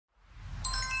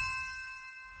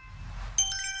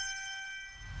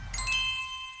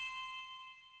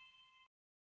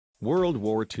World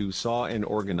War II saw an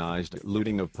organized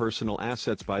looting of personal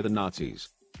assets by the Nazis.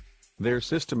 Their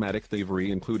systematic thievery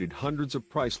included hundreds of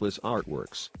priceless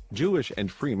artworks, Jewish and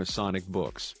Freemasonic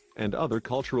books, and other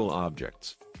cultural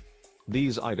objects.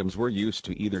 These items were used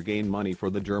to either gain money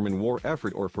for the German war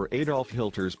effort or for Adolf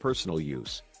Hitler's personal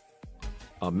use.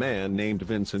 A man named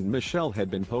Vincent Michel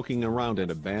had been poking around an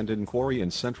abandoned quarry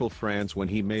in central France when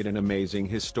he made an amazing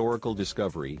historical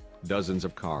discovery. Dozens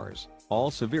of cars, all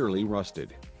severely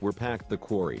rusted, were packed the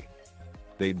quarry.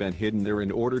 They'd been hidden there in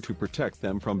order to protect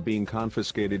them from being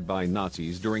confiscated by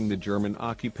Nazis during the German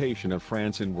occupation of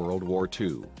France in World War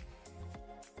II.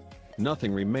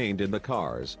 Nothing remained in the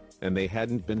cars, and they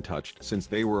hadn't been touched since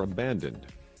they were abandoned.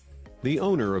 The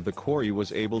owner of the quarry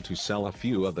was able to sell a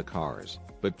few of the cars,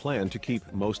 but planned to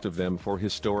keep most of them for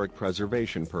historic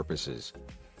preservation purposes.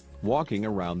 Walking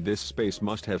around this space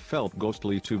must have felt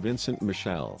ghostly to Vincent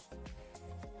Michel.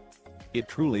 It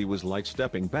truly was like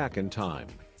stepping back in time.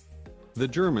 The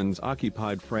Germans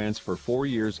occupied France for 4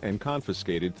 years and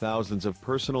confiscated thousands of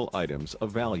personal items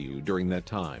of value during that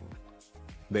time.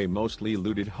 They mostly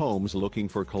looted homes looking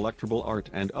for collectible art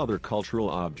and other cultural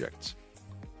objects.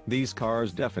 These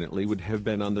cars definitely would have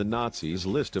been on the Nazis'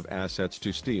 list of assets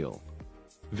to steal.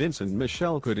 Vincent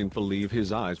Michel couldn't believe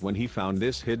his eyes when he found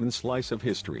this hidden slice of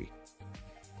history.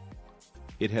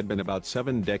 It had been about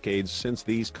 7 decades since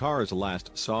these cars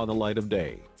last saw the light of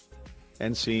day.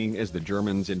 And seeing as the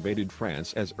Germans invaded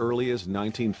France as early as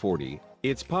 1940,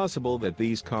 it's possible that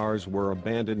these cars were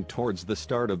abandoned towards the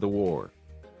start of the war.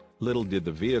 Little did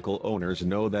the vehicle owners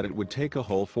know that it would take a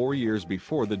whole 4 years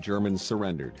before the Germans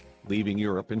surrendered, leaving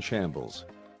Europe in shambles.